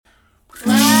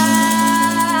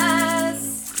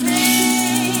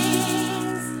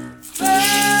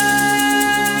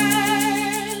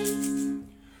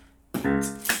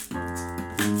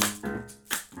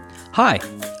Hi,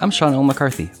 I'm Sean L.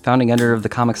 McCarthy, founding editor of The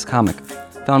Comics Comic,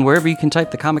 found wherever you can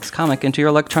type The Comics Comic into your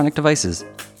electronic devices.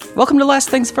 Welcome to Last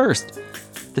Things First,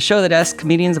 the show that asks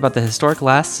comedians about the historic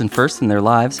lasts and firsts in their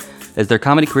lives as their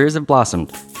comedy careers have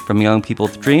blossomed, from young people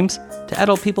with dreams to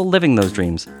adult people living those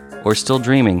dreams, or still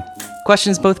dreaming.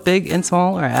 Questions both big and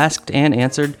small are asked and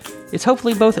answered. It's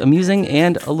hopefully both amusing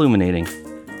and illuminating.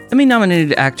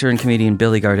 Emmy-nominated actor and comedian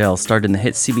Billy Gardell starred in the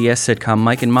hit CBS sitcom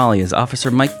Mike and Molly as Officer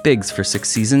Mike Biggs for 6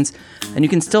 seasons, and you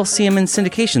can still see him in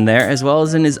syndication there, as well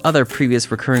as in his other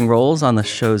previous recurring roles on the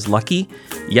shows Lucky,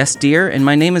 Yes Dear, and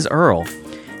My Name Is Earl.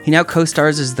 He now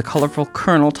co-stars as the colorful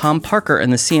Colonel Tom Parker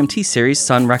in the CMT series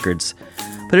Sun Records.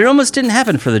 But it almost didn't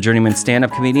happen for the journeyman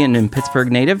stand-up comedian and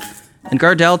Pittsburgh native, and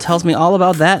Gardell tells me all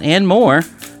about that and more.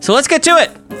 So let's get to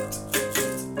it!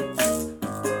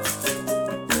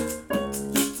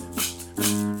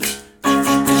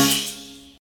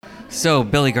 So,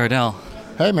 Billy Gardell.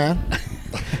 Hey, man.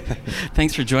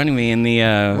 Thanks for joining me in the...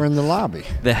 We're in the lobby.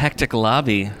 The hectic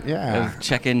lobby of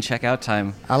check-in, check-out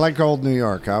time. I like old New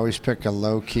York. I always pick a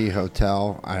low-key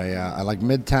hotel. I like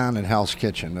Midtown and Hell's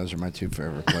Kitchen. Those are my 2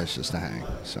 favorite places to hang.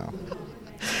 So.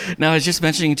 Now, I was just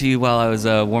mentioning to you while I was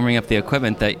warming up the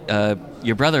equipment that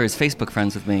your brother is Facebook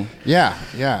friends with me. Yeah.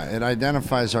 It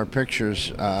identifies our pictures.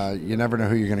 You never know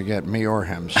who you're going to get, me or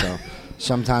him. So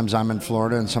sometimes I'm in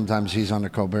Florida and sometimes he's on the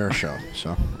Colbert Show.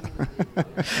 So.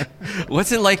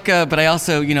 What's it like? But I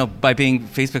also, by being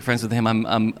Facebook friends with him,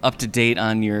 I'm up to date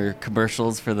on your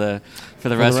commercials for the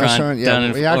restaurant down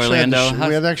in Orlando.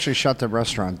 We had actually shut the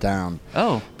restaurant down.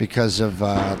 Oh. Because of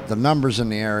the numbers in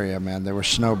the area, man. They were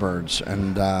snowbirds,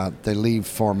 and they leave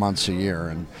 4 months a year.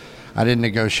 And I didn't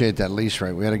negotiate that lease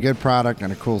right. We had a good product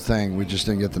and a cool thing. We just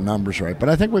didn't get the numbers right. But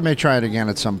I think we may try it again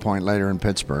at some point later in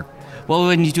Pittsburgh. Well,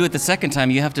 when you do it the second time,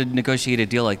 you have to negotiate a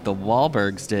deal like the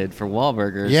Wahlbergs did for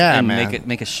Wahlburgers, and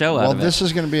make a show out of it. Well, this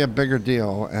is going to be a bigger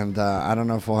deal, and I don't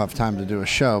know if we'll have time to do a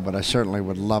show, but I certainly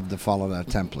would love to follow that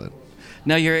template.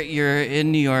 Now, you're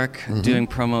in New York doing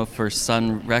promo for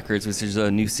Sun Records, which is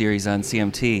a new series on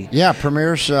CMT. Yeah,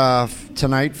 premieres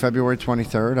tonight, February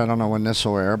 23rd. I don't know when this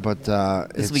will air, but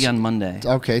this will be on Monday.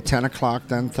 Okay, 10 o'clock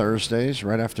then, Thursdays,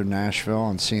 right after Nashville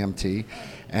on CMT.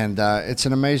 And it's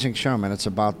an amazing show, man. It's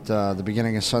about the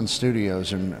beginning of Sun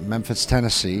Studios in Memphis,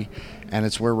 Tennessee, and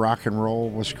it's where rock and roll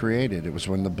was created. It was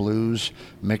when the blues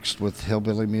mixed with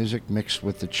hillbilly music, mixed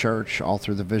with the church, all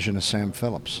through the vision of Sam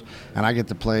Phillips. And I get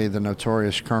to play the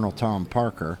notorious Colonel Tom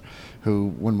Parker, who,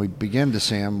 when we begin to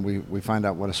see him, we find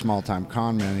out what a small-time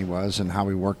con man he was and how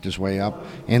he worked his way up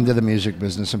into the music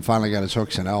business and finally got his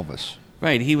hooks in Elvis.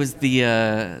 Right, he was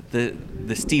the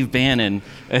Steve Bannon,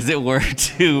 as it were,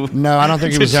 to... No, I don't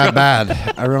think he was that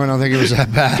bad. I really don't think he was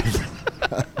that bad.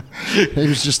 He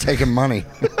was just taking money.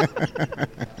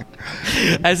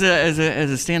 As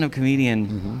a stand-up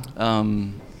comedian,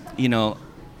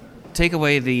 take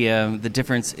away the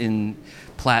difference in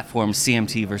platforms,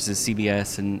 CMT versus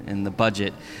CBS, and the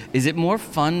budget. Is it more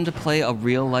fun to play a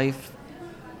real-life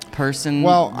person?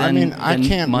 Well, I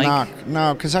can't Mike?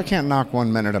 because I can't knock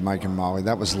 1 minute of Mike and Molly.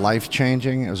 That was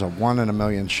life-changing. It was a 1 in a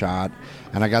million shot,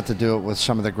 and I got to do it with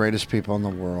some of the greatest people in the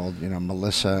world.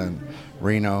 Melissa and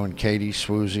Reno and Katie,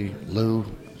 Swoozie, Lou,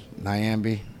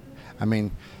 Nyambi.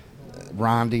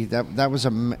 Rondi. That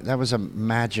was a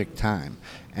magic time,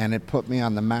 and it put me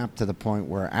on the map to the point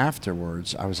where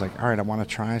afterwards I was like, all right, I want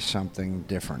to try something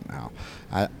different now.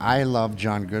 I love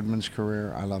John Goodman's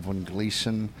career. I love when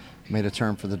Gleason made a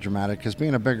turn for the dramatic, because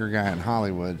being a bigger guy in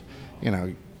Hollywood,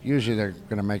 usually they're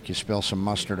going to make you spill some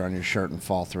mustard on your shirt and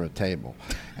fall through a table.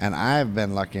 And I've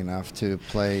been lucky enough to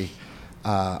play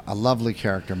a lovely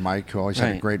character, Mike, who always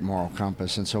had a great moral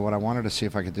compass. And so what I wanted to see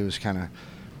if I could do is kind of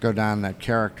go down that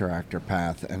character actor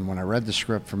path. And when I read the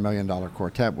script for $1 Million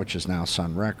Quartet, which is now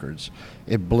Sun Records,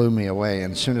 it blew me away.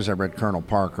 And as soon as I read Colonel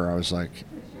Parker, I was like,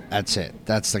 that's it.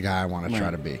 That's the guy I want to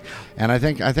try to be. And I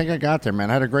think I got there, man.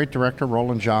 I had a great director,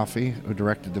 Roland Joffe, who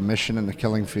directed The Mission and The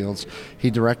Killing Fields.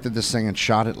 He directed this thing and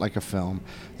shot it like a film.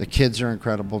 The kids are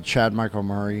incredible. Chad Michael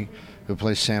Murray, who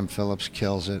plays Sam Phillips,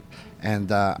 kills it. And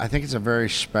I think it's a very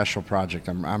special project.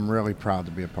 I'm really proud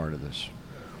to be a part of this.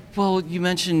 Well, you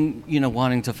mentioned,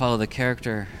 wanting to follow the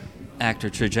character actor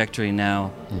trajectory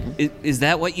now. Is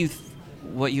that what you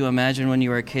imagined when you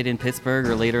were a kid in Pittsburgh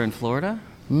or later in Florida?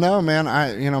 No, man.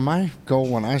 My goal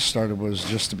when I started was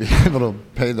just to be able to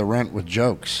pay the rent with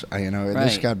jokes.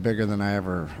 This got bigger than I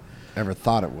ever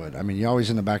thought it would. You always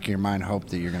in the back of your mind hope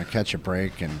that you're going to catch a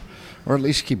break or at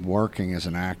least keep working as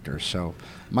an actor. So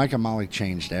Mike and Molly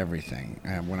changed everything.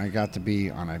 And when I got to be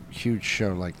on a huge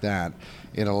show like that,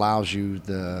 it allows you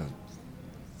the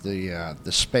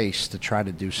the space to try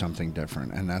to do something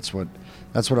different, and that's what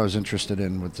I was interested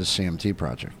in with the CMT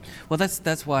project. Well,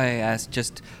 that's why I asked,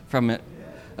 just from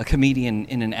a comedian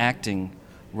in an acting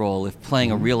role, if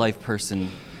playing a real life person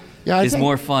is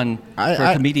more fun for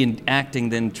a comedian acting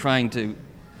than trying to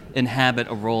inhabit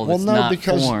a role that's not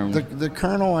formed. Because the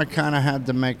Colonel I kind of had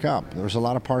to make up. There was a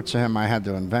lot of parts of him I had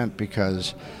to invent,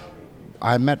 because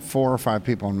I met 4 or 5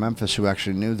 people in Memphis who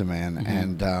actually knew the man,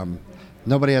 and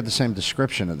nobody had the same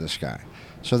description of this guy.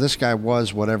 So this guy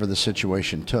was whatever the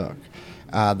situation took.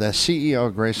 The CEO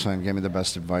of Graceland gave me the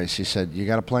best advice. He said, you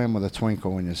got to play him with a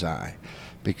twinkle in his eye,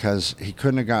 because he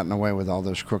couldn't have gotten away with all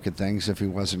those crooked things if he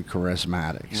wasn't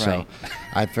charismatic. Right. So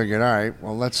I figured, all right,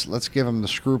 well, let's give him the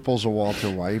scruples of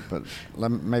Walter White, but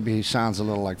maybe he sounds a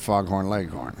little like Foghorn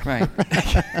Leghorn. Right.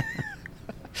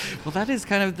 Well, that is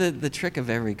kind of the trick of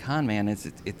every con man.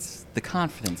 It's the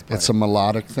confidence part. It's a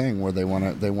melodic thing where they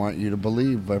want you to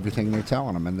believe everything they're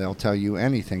telling them, and they'll tell you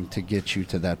anything to get you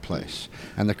to that place.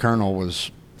 And the Colonel was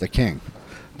the king.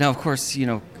 Now, of course,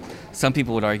 some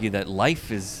people would argue that life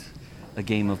is a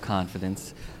game of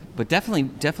confidence, but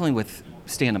definitely with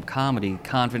stand-up comedy,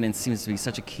 confidence seems to be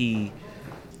such a key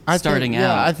starting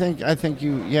out. I think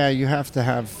you have to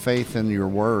have faith in your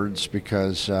words,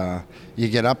 because you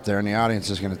get up there and the audience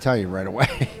is going to tell you right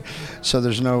away. So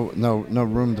there's no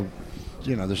room to,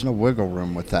 there's no wiggle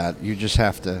room with that. You just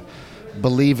have to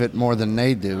believe it more than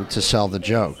they do to sell the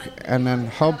joke, and then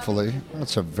hopefully,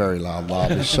 that's a very loud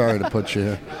lobby. Sorry to put you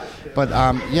here, but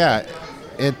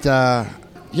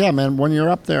man, when you're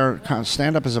up there,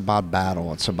 stand-up is about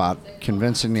battle. It's about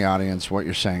convincing the audience what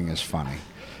you're saying is funny,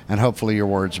 and hopefully your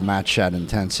words match that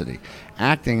intensity.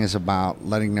 Acting is about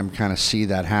letting them kind of see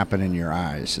that happen in your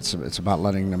eyes. It's about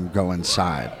letting them go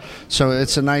inside. So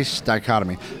it's a nice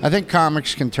dichotomy. I think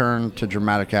comics can turn to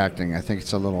dramatic acting. I think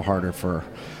it's a little harder for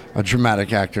a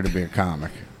dramatic actor to be a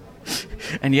comic.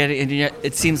 And yet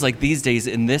it seems like these days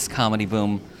in this comedy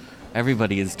boom,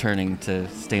 everybody is turning to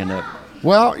stand-up.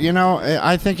 Well,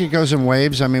 I think it goes in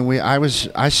waves. I mean,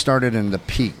 I started in the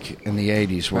peak in the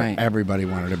 80s where everybody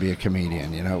wanted to be a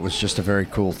comedian. It was just a very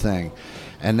cool thing.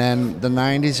 And then the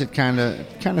 90s, it kind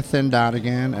of thinned out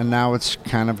again, and now it's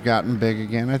kind of gotten big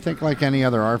again. I think like any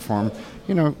other art form,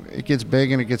 it gets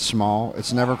big and it gets small.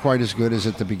 It's never quite as good as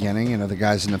at the beginning, the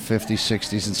guys in the 50s,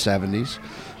 60s, and 70s.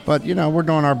 But, we're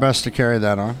doing our best to carry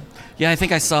that on. Yeah, I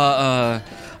think I saw,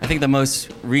 the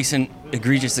most recent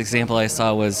egregious example I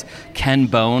saw was Ken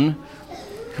Bone,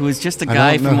 who was just a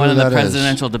guy from one of the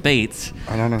presidential debates.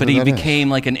 I don't know but he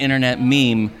became like an internet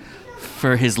meme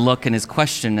for his look and his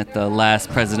question at the last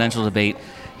presidential debate.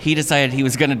 He decided he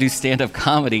was going to do stand-up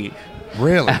comedy.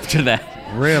 Really? After that.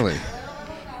 Really?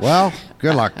 Well,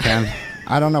 good luck, Ken.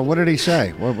 I don't know. What did he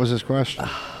say? What was his question?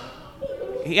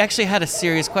 He actually had a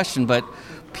serious question, but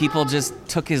people just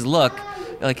took his look,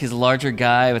 like his larger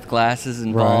guy with glasses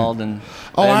and bald and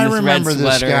I this remember red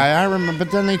this sweater. guy.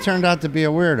 But then he turned out to be a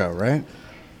weirdo, right?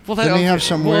 Well, didn't he have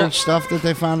some weird stuff that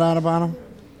they found out about him?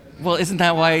 Well, isn't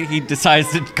that why he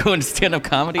decides to go into stand-up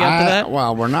comedy after that?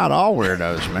 Well, we're not all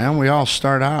weirdos, man. We all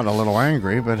start out a little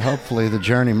angry, but hopefully the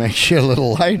journey makes you a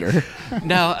little lighter.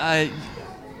 Now,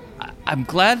 I'm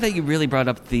glad that you really brought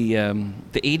up the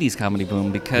 80s comedy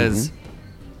boom, because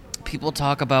people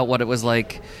talk about what it was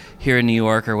like here in New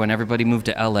York or when everybody moved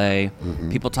to LA.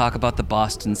 People talk about the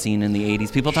Boston scene in the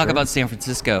 80s. People talk about San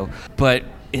Francisco. But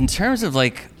in terms of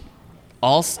like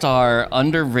all-star,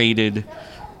 underrated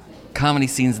comedy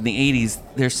scenes in the 80s,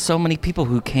 there's so many people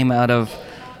who came out of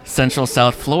Central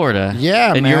South Florida.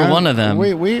 Yeah, and man. you're one of them.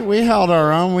 We held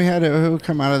our own. We had who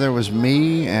come out of there was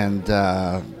me and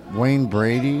Wayne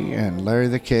Brady and Larry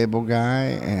the Cable Guy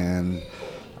and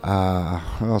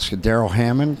who else? Daryl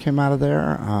Hammond came out of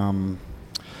there.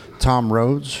 Tom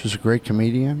Rhodes, who's a great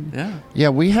comedian. Yeah,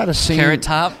 we had a scene. Carrot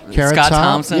Top, Scott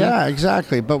Thompson. Yeah,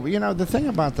 exactly. But the thing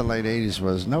about the late '80s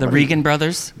was nobody. The Regan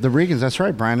brothers. The Regans, that's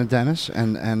right, Brian and Dennis,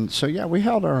 and so we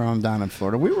held our own down in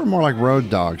Florida. We were more like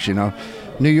road dogs,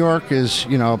 New York is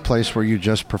a place where you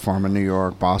just perform in New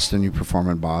York. Boston, you perform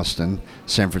in Boston.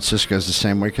 San Francisco is the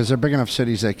same way because they're big enough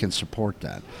cities they can support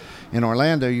that. In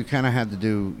Orlando, you kind of had to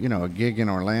do, a gig in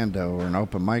Orlando or an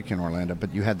open mic in Orlando,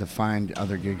 but you had to find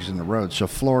other gigs in the road. So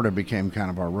Florida became kind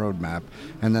of our road map,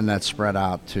 and then that spread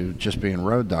out to just being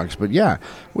road dogs. But yeah,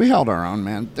 we held our own,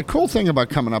 man. The cool thing about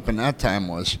coming up in that time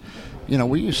was,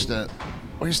 we used to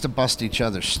bust each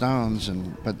other's stones,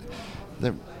 but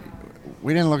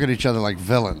we didn't look at each other like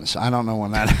villains. I don't know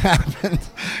when that happened.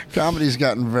 Comedy's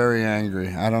gotten very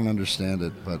angry. I don't understand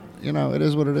it, but it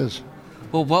is what it is.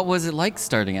 Well, what was it like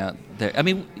starting out there? I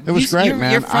mean, it was great,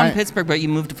 man. You're from Pittsburgh, but you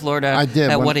moved to Florida. I did.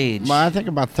 At what age? Well, I think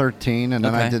about 13, and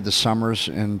then Okay. I did the summers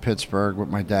in Pittsburgh with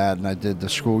my dad, and I did the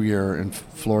school year in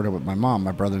Florida with my mom,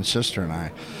 my brother and sister, and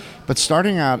I. But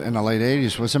starting out in the late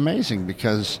 80s was amazing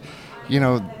because, you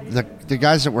know, the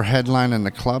guys that were headlining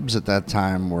the clubs at that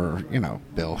time were, you know,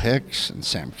 Bill Hicks and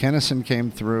Sam Kinison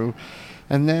came through,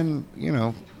 and then, you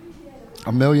know,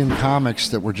 a million comics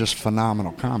that were just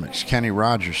phenomenal comics. Kenny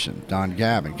Rogerson, Don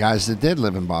Gavin, guys that did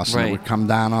live in Boston Right. that would come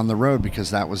down on the road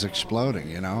because that was exploding,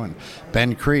 you know. And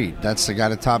Ben Creed, that's the guy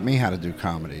that taught me how to do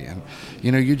comedy. And,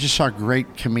 you know, you just saw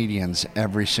great comedians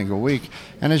every single week.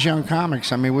 And as young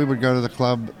comics, I mean, we would go to the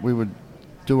club, we would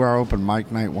do our open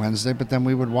mic night Wednesday, but then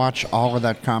we would watch all of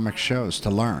that comic shows to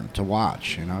learn, to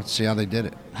watch, you know, to see how they did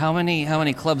it. How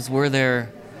many clubs were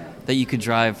there that you could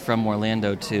drive from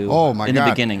Orlando to Oh, my in God.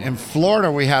 the beginning? In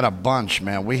Florida, we had a bunch,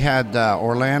 man. We had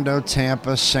Orlando,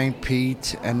 Tampa, St.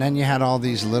 Pete, and then you had all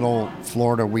these little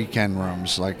Florida weekend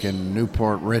rooms like in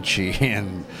Newport Richey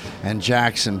and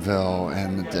Jacksonville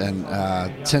and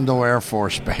Tyndall Air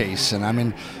Force Base. And, I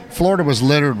mean, Florida was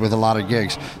littered with a lot of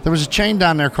gigs. There was a chain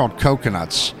down there called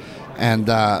Coconuts. And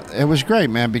it was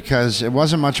great, man, because it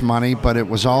wasn't much money, but it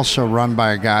was also run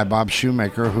by a guy, Bob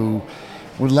Shoemaker, who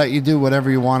would let you do whatever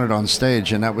you wanted on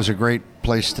stage, and that was a great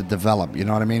place to develop. You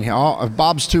know what I mean?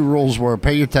 Bob's two rules were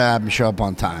pay your tab and show up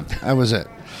on time. That was it.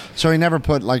 So he never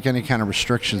put like any kind of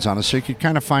restrictions on us, so you could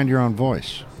kind of find your own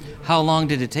voice. How long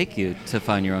did it take you to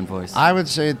find your own voice? I would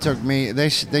say it took me.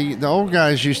 The old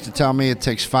guys used to tell me it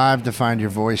takes 5 to find your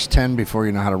voice, 10 before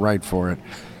you know how to write for it.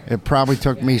 It probably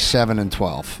took me 7 and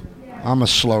 12. I'm a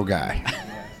slow guy.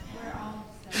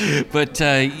 But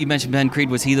you mentioned Ben Creed.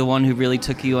 Was he the one who really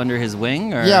took you under his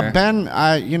wing? Or? Yeah, Ben,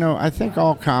 I think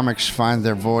all comics find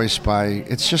their voice by,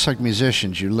 it's just like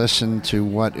musicians. You listen to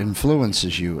what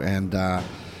influences you. And, a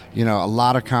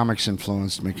lot of comics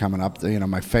influenced me coming up.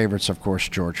 My favorites, of course,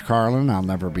 George Carlin. I'll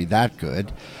never be that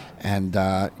good. And,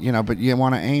 but you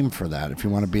want to aim for that if you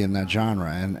want to be in that genre.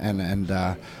 And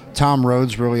Tom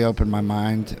Rhodes really opened my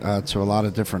mind to a lot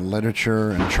of different literature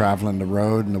and traveling the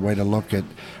road and the way to look at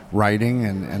writing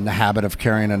and the habit of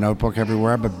carrying a notebook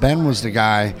everywhere. But Ben was the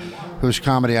guy whose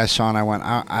comedy I saw and I went,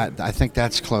 I think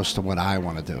that's close to what I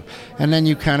want to do. And then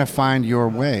you kind of find your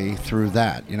way through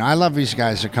that. I love these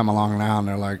guys that come along now and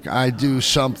they're like, I do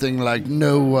something like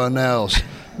no one else.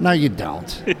 No, you don't.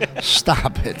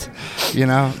 Stop it.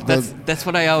 That's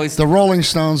what I always... The Rolling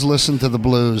Stones listen to the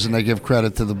blues and they give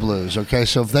credit to the blues, okay?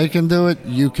 So if they can do it,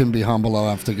 you can be humble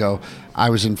enough to go, I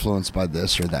was influenced by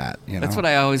this or that. That's what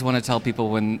I always want to tell people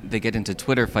when they get into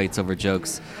Twitter fights over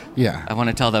jokes. Yeah. I want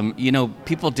to tell them,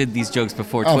 people did these jokes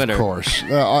before Twitter. Of course.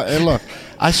 Look,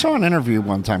 I saw an interview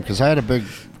one time because I had a big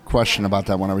question about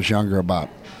that when I was younger about,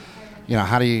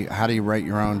 how do you write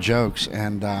your own jokes?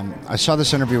 And I saw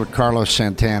this interview with Carlos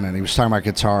Santana, and he was talking about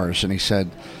guitars, and he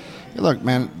said, look,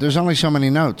 man, there's only so many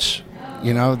notes.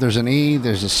 There's an E,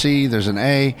 there's a C, there's an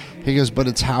A. He goes, but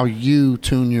it's how you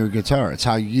tune your guitar. It's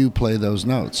how you play those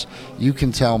notes. You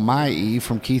can tell my E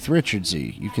from Keith Richards'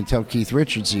 E. You can tell Keith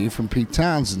Richards' E from Pete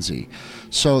Townshend's E.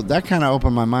 So that kind of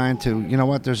opened my mind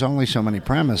to, there's only so many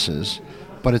premises,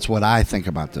 but it's what I think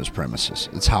about those premises.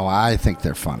 It's how I think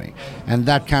they're funny. And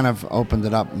that kind of opened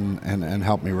it up and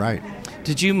helped me write.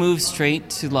 Did you move straight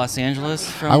to Los Angeles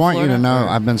from I want Florida, you to know or?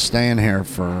 I've been staying here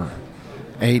for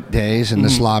 8 days, and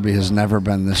this lobby has never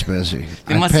been this busy.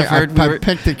 They must have heard I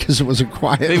picked it because it was a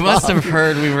quiet They must have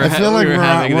heard we were I feel like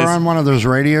we're we're on one of those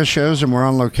radio shows, and we're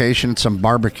on location at some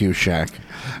barbecue shack.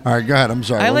 All right, go ahead. I'm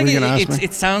sorry. I like what were you it. gonna ask me?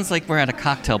 It sounds like we're at a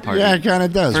cocktail party. Yeah, it kind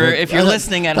of does. If you're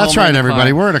listening at That's home right, in the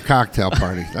everybody. car. We're at a cocktail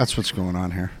party. That's what's going on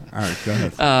here. All right, go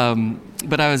ahead.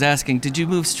 But I was asking, did you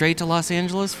move straight to Los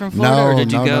Angeles from Florida, or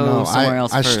did you go somewhere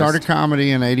else I first? started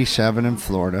comedy in '87 in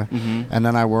Florida, and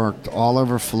then I worked all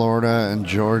over Florida and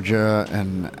Georgia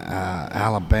and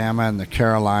Alabama and the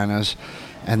Carolinas.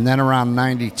 And then around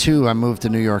 '92, I moved to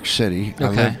New York City.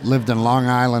 Okay. I lived in Long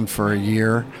Island for a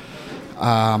year,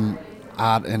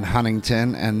 out in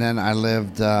Huntington, and then I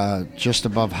lived just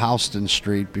above Houston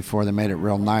Street before they made it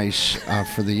real nice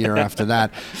for the year after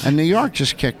that. And New York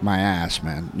just kicked my ass,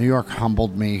 man. New York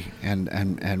humbled me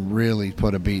and really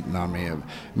put a beating on me. I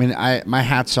mean, my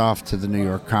hat's off to the New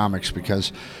York comics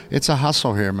because it's a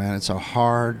hustle here, man. It's a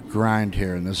hard grind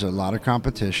here, and there's a lot of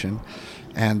competition.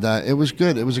 And it was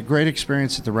good. It was a great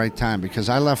experience at the right time because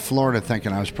I left Florida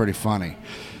thinking I was pretty funny.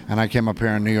 And I came up here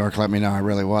in New York, let me know I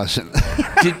really wasn't.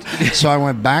 So I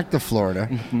went back to Florida,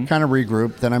 kind of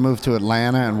regrouped. Then I moved to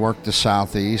Atlanta and worked the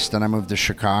Southeast. Then I moved to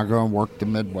Chicago and worked the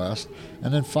Midwest.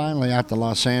 And then finally out to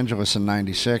Los Angeles in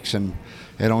 '96. And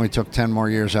it only took 10 more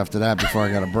years after that before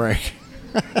I got a break.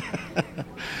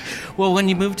 Well, when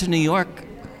you moved to New York,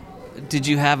 did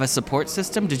you have a support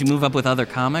system? Did you move up with other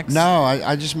comics? No,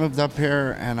 I just moved up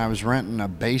here, and I was renting a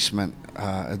basement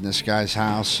in this guy's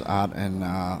house out in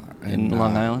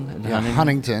Long Island?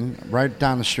 Huntington, right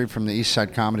down the street from the East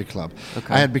Side Comedy Club.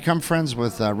 Okay. I had become friends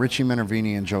with Richie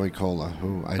Minervini and Joey Cola,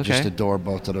 who I just adore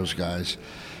both of those guys.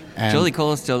 And Joey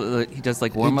Cole still he does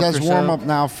like warm up. He does warm up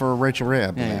now for Rachel Ray,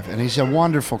 I believe, and he's a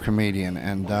wonderful comedian.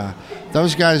 And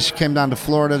those guys came down to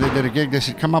Florida. They did a gig. They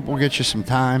said, "Come up, we'll get you some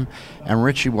time." And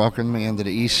Richie welcomed me into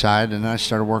the East Side, and then I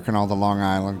started working all the Long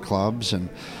Island clubs, and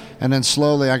then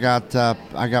slowly I got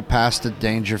passed at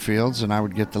Dangerfields, and I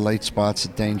would get the late spots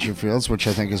at Dangerfields, which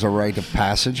I think is a rite of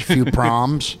passage. A few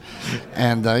proms,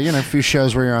 and a few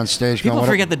shows where you're on stage. People going,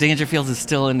 forget that Dangerfields is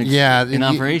still in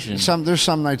operation. There's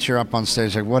some nights you're up on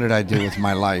stage like, what did I do with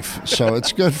my life? So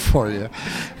it's good for you.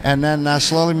 And then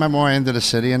slowly my way into the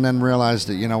city, and then realized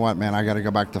that, you know what, man, I got to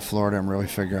go back to Florida and really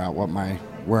figure out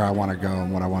where I want to go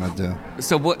and what I want to do.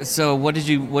 So what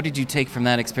did you take from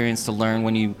that experience to learn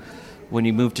when you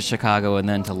moved to Chicago and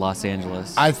then to Los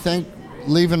Angeles? I think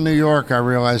leaving New York, I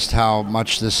realized how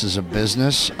much this is a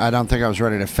business. I don't think I was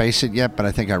ready to face it yet, but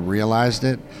I think I realized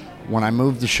it. When I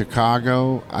moved to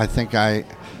Chicago, I think I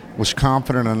was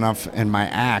confident enough in my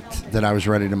act that I was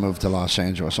ready to move to Los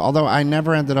Angeles. Although I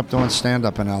never ended up doing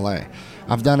stand-up in L.A.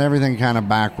 I've done everything kind of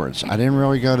backwards. I didn't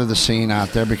really go to the scene out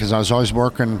there because I was always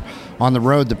working on the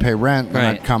road to pay rent, and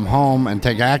I'd come home and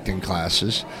take acting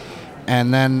classes.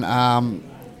 And then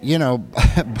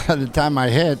by the time I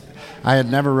hit, I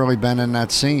had never really been in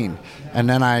that scene. And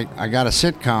then I got a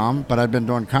sitcom, but I'd been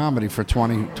doing comedy for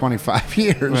 25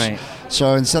 years. Right.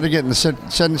 So instead of getting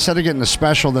the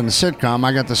special, then the sitcom,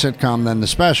 I got the sitcom, then the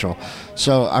special.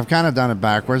 So I've kind of done it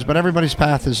backwards, but everybody's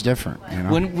path is different.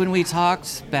 When we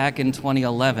talked back in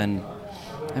 2011,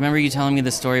 I remember you telling me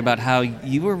the story about how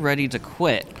you were ready to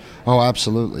quit. Oh,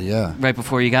 absolutely, yeah. Right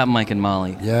before you got Mike and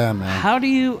Molly. Yeah, man. How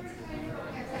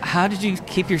did you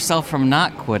keep yourself from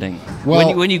not quitting?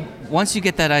 Well, once you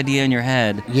get that idea in your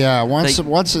head. Yeah, once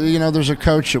there's a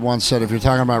coach that once said, if you're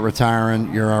talking about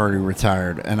retiring, you're already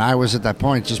retired. And I was at that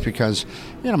point just because,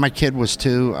 my kid was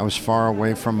 2. I was far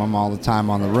away from him all the time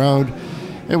on the road.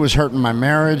 It was hurting my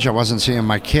marriage. I wasn't seeing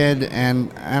my kid,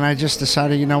 and I just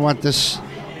decided, you know what, this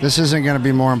isn't going to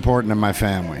be more important than my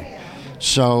family.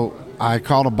 So I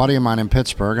called a buddy of mine in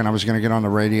Pittsburgh, and I was going to get on the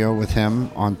radio with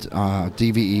him on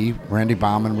DVE. Randy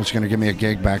Bauman was going to give me a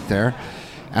gig back there.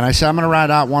 And I said, I'm going to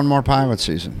ride out one more pilot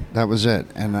season. That was it.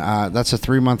 And that's a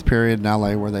 3-month period in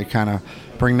L.A. where they kind of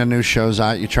bring the new shows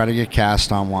out. You try to get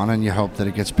cast on one, and you hope that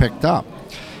it gets picked up.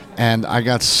 And I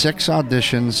got 6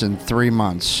 auditions in 3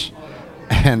 months.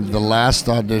 And the last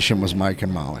audition was Mike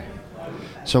and Molly.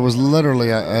 So it was literally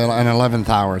an 11th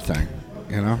hour thing,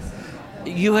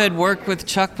 You had worked with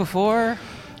Chuck before?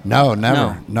 No,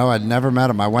 never. No, I'd never met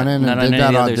him. I went in and did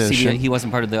that audition. He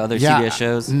wasn't part of the other CBS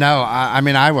shows? No,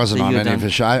 I wasn't on any of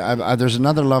his shows. There's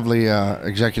another lovely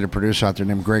executive producer out there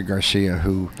named Greg Garcia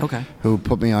who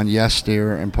put me on Yes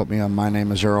Dear and put me on My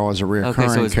Name Is Earl as a reoccurring character.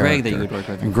 Okay, so it was Greg that you would work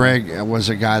with. And Greg was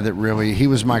a guy that he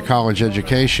was my college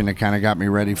education that kind of got me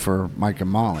ready for Mike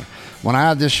and Molly. When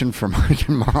I auditioned for Mike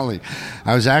and Molly,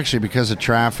 I was actually, because of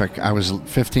traffic, I was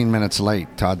 15 minutes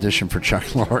late to audition for Chuck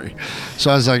Lorre. So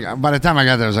I was like, by the time I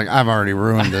got there, I was like, I've already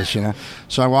ruined this,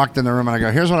 So I walked in the room and I go,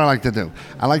 here's what I like to do.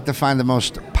 I like to find the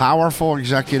most powerful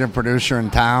executive producer in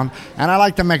town, and I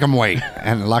like to make him wait.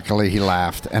 And luckily he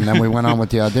laughed. And then we went on with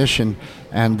the audition,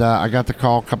 and I got the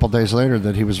call a couple days later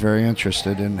that he was very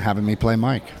interested in having me play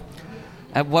Mike.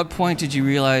 At what point did you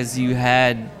realize you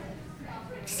had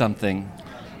something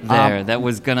there that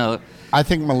was gonna? I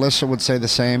think Melissa would say the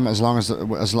same,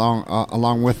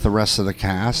 along with the rest of the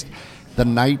cast. The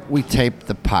night we taped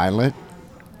the pilot,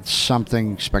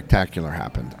 something spectacular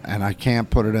happened, and I can't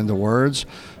put it into words,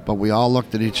 but we all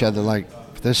looked at each other like,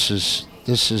 this is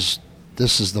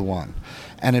the one,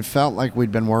 and it felt like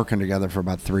we'd been working together for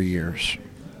about 3 years,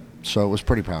 so it was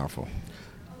pretty powerful.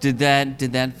 Did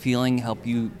that feeling help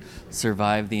you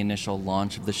survive the initial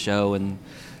launch of the show and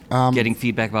getting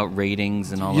feedback about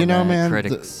ratings and all of that? Man,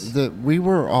 critics? me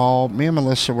and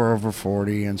Melissa were over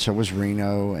 40, and so was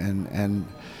Reno, and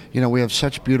we have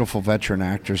such beautiful veteran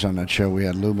actors on that show. We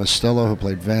had Lou Mastillo, who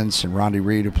played Vince, and Rondi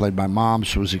Reed, who played my mom,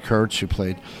 Susie Kurtz, who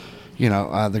played,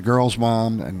 the girl's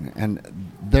mom,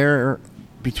 and there,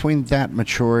 between that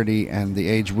maturity and the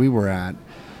age we were at,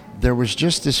 there was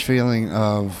just this feeling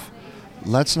of,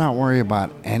 let's not worry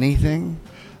about anything,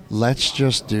 let's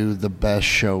just do the best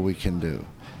show we can do.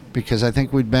 Because I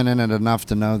think we'd been in it enough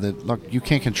to know that, look, you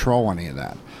can't control any of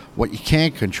that. What you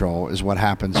can't control is what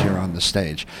happens here on the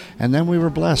stage. And then we were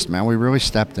blessed, man. We really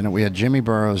stepped in it. We had Jimmy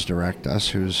Burrows direct us,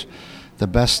 who's the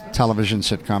best television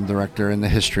sitcom director in the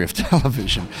history of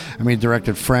television. I mean, he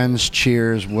directed Friends,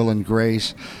 Cheers, Will and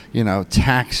Grace,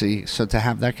 Taxi. So to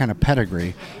have that kind of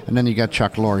pedigree, and then you got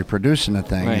Chuck Lorre producing the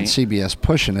thing and CBS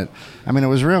pushing it. I mean, it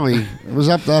was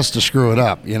up to us to screw it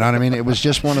up. You know what I mean? It was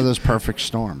just one of those perfect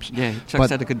storms. Yeah, Chuck's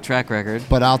had a good track record.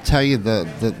 But I'll tell you,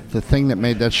 the thing that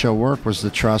made that show work was the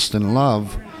trust and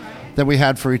love that we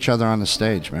had for each other on the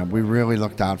stage, man. We really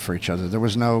looked out for each other. There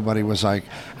was nobody was like,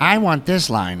 I want this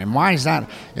line, and why is that?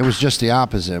 It was just the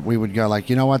opposite. We would go like,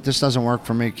 you know what, this doesn't work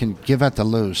for me. Can give that to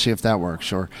Lou, see if that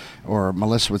works. Or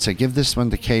Melissa would say, give this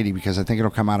one to Katie because I think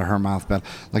it'll come out of her mouth better.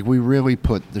 Like, we really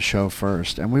put the show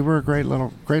first, and we were a great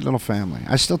little family.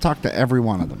 I still talk to every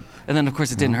one of them. And then, of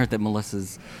course, it didn't hurt that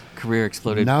Melissa's career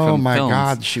exploded No, from my films.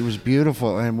 God, she was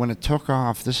beautiful. And when it took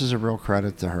off, this is a real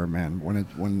credit to her, man.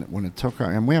 When it took off,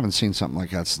 and we haven't seen something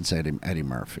like that since Eddie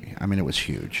Murphy. I mean, it was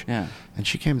huge. Yeah. And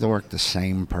she came to work the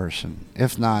same person,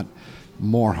 if not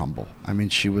more humble. I mean,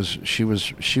 she was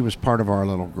part of our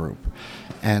little group,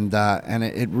 and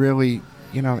it really,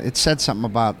 it said something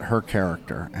about her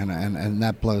character, and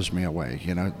that blows me away.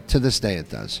 To this day it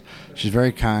does. She's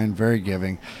very kind, very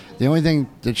giving. The only thing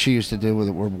that she used to do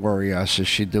would worry us is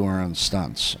she'd do her own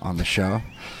stunts on the show.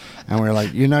 And we were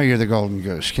like, you're the golden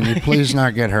goose. Can you please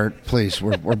not get hurt? Please,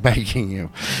 we're begging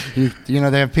you.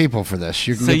 They have people for this.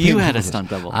 So you had a stunt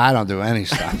double? I don't do any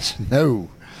stunts. No.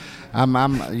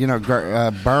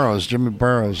 Burroughs, Jimmy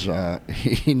Burroughs,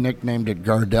 he nicknamed it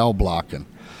Gardell blocking.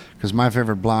 Because my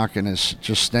favorite blocking is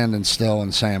just standing still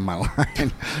and saying my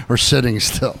line or sitting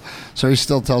still. So he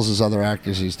still tells his other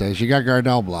actors these days, you got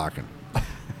Gardell blocking.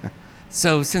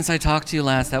 So since I talked to you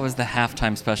last, that was the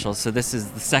halftime special. So this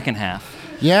is the second half.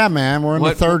 Yeah, man, we're in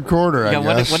the third quarter, I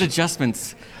guess. What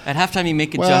adjustments? At halftime, you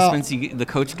make adjustments. The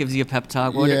coach gives you a pep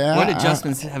talk. What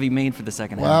adjustments have you made for the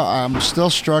second half? Well, I'm still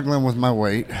struggling with my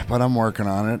weight, but I'm working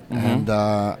on it. Mm-hmm.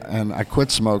 And I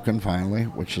quit smoking finally,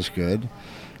 which is good.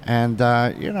 And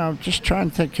just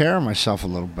trying to take care of myself a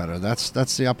little better.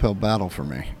 That's the uphill battle for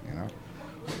me.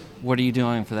 What are you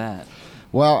doing for that?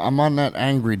 Well, I'm on that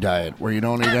angry diet where you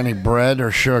don't eat any bread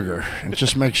or sugar. It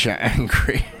just makes you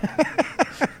angry.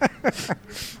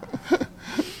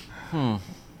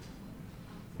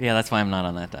 Yeah, that's why I'm not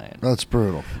on that diet. That's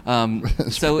brutal.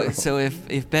 So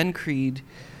if Ben Creed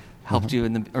helped you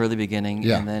in the early beginning,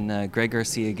 and then Greg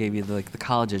Garcia gave you the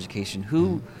college education,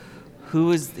 who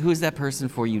is that person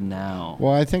for you now?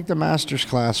 Well, I think the master's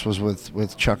class was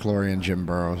with Chuck Lorre and Jim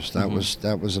Burroughs. That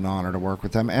was an honor to work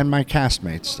with them, and my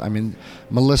castmates. I mean,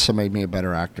 Melissa made me a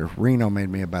better actor. Reno made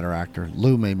me a better actor.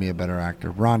 Lou made me a better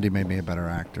actor. Rondi made me a better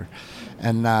actor.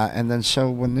 And then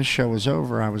so when this show was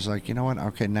over, I was like, you know what?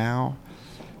 Okay, now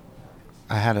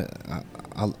I had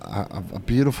a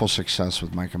beautiful success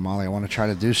with Mike and Molly. I want to try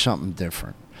to do something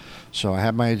different. So I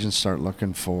had my agent start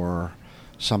looking for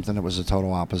something that was the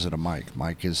total opposite of Mike.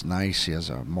 Mike is nice. He has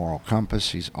a moral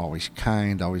compass. He's always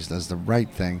kind, always does the right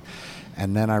thing.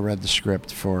 And then I read the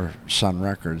script for Sun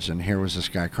Records, and here was this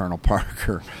guy, Colonel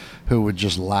Parker, who would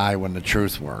just lie when the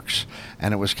truth works.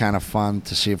 And it was kind of fun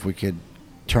to see if we could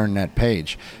turn that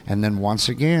page. And then once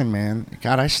again, man,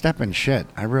 God, I step in shit.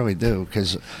 I really do,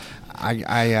 because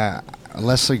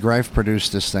Leslie Greif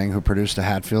produced this thing, who produced the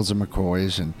Hatfields and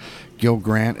McCoys, and Gil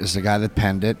Grant is the guy that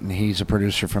penned it, and he's a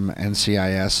producer from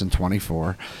NCIS and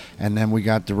 24. And then we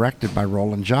got directed by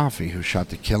Roland Joffe, who shot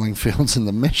The Killing Fields and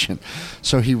The Mission.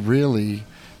 So he really,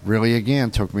 really, again,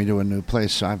 took me to a new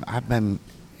place. So I've been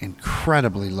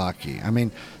incredibly lucky. I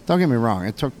mean, don't get me wrong,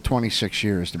 it took 26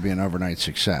 years to be an overnight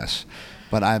success.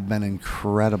 But I've been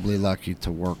incredibly lucky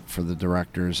to work for the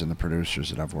directors and the producers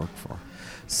that I've worked for.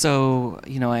 So,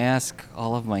 I ask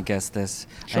all of my guests this.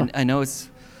 Sure. I know it's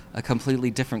a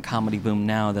completely different comedy boom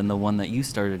now than the one that you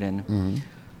started in. Mm-hmm.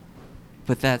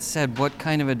 But that said, what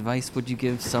kind of advice would you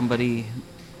give somebody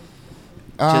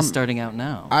just starting out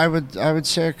now? I would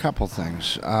say a couple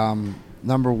things.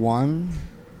 Number one,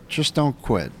 just don't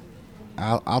quit.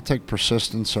 I'll take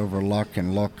persistence over luck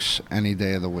and looks any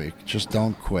day of the week. Just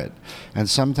don't quit. And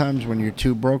sometimes when you're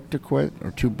too broke to quit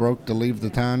or too broke to leave the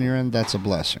town you're in, that's a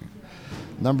blessing.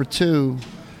 Number two,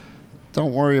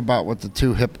 don't worry about what the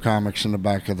two hip comics in the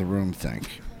back of the room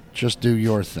think. Just do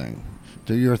your thing.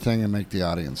 Do your thing and make the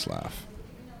audience laugh.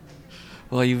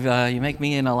 Well, you make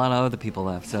me and a lot of other people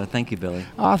laugh, so thank you, Billy.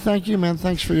 Oh, thank you, man.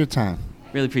 Thanks for your time.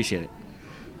 Really appreciate it.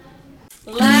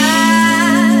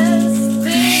 Last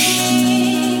things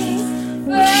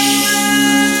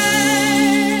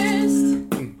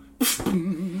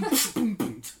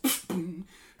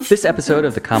first. This episode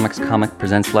of The Comics Comic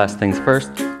Presents Last Things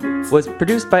First was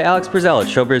produced by Alex Brazell at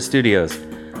Showbiz Studios.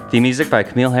 Theme music by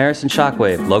Camille Harris and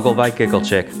Shockwave, logo by Giggle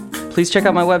Chick. Please check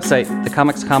out my website,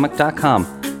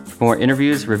 thecomicscomic.com, for more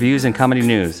interviews, reviews, and comedy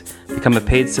news. Become a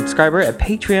paid subscriber at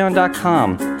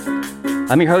patreon.com.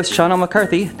 I'm your host, Sean L.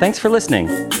 McCarthy. Thanks for listening.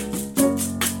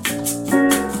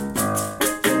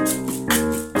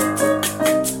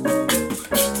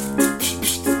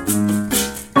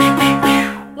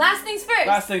 Last things first.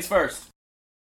 Last things first.